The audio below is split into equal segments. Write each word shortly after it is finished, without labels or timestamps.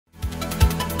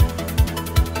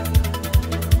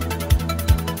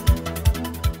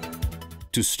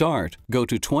To start, go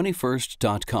to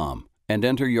 21st.com and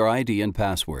enter your ID and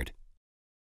password.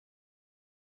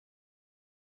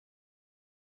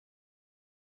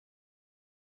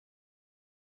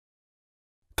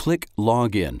 Click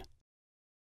Login.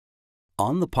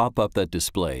 On the pop-up that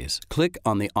displays, click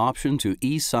on the option to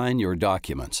e-sign your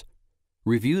documents.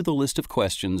 Review the list of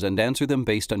questions and answer them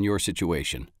based on your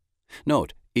situation.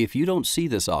 Note, if you don't see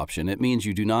this option, it means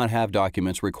you do not have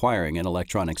documents requiring an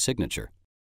electronic signature.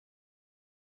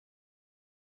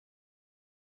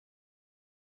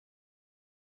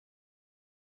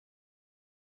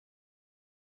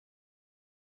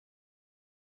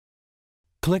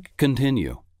 Click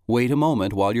Continue. Wait a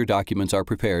moment while your documents are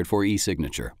prepared for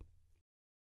e-signature.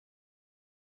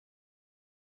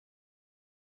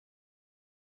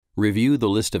 Review the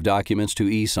list of documents to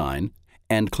e-sign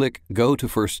and click Go to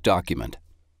First Document.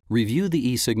 Review the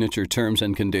e-signature terms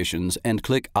and conditions and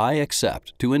click I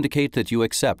accept to indicate that you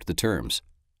accept the terms.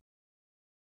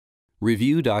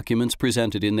 Review documents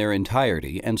presented in their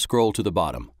entirety and scroll to the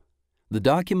bottom. The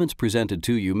documents presented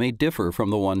to you may differ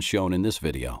from the ones shown in this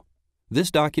video. This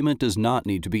document does not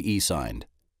need to be e-signed.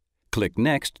 Click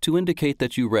Next to indicate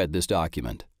that you read this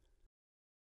document.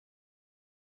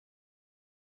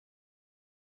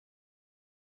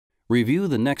 Review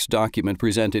the next document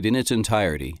presented in its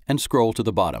entirety and scroll to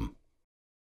the bottom.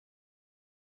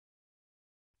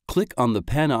 Click on the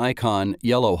pen icon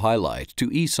yellow highlight to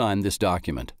e-sign this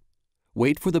document.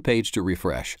 Wait for the page to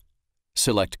refresh.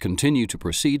 Select Continue to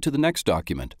proceed to the next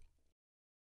document.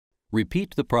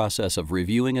 Repeat the process of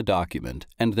reviewing a document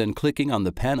and then clicking on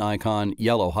the pen icon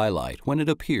yellow highlight when it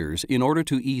appears in order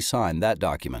to e-sign that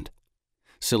document.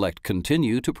 Select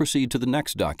Continue to proceed to the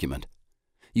next document.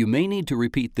 You may need to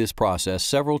repeat this process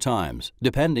several times,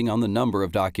 depending on the number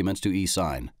of documents to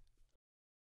e-sign.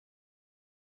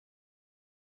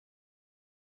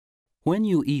 When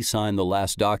you e-sign the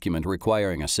last document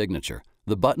requiring a signature,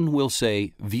 the button will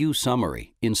say View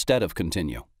Summary instead of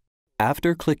Continue.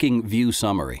 After clicking View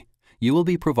Summary, you will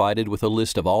be provided with a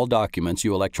list of all documents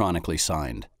you electronically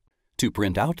signed. To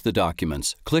print out the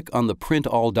documents, click on the Print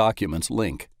All Documents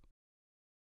link.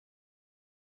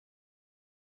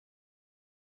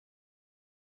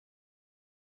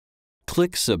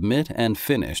 Click Submit and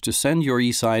Finish to send your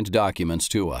e-signed documents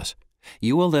to us.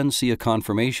 You will then see a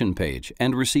confirmation page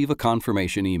and receive a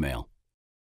confirmation email.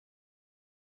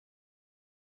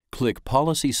 Click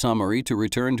Policy Summary to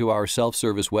return to our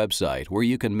self-service website where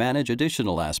you can manage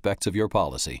additional aspects of your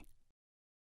policy.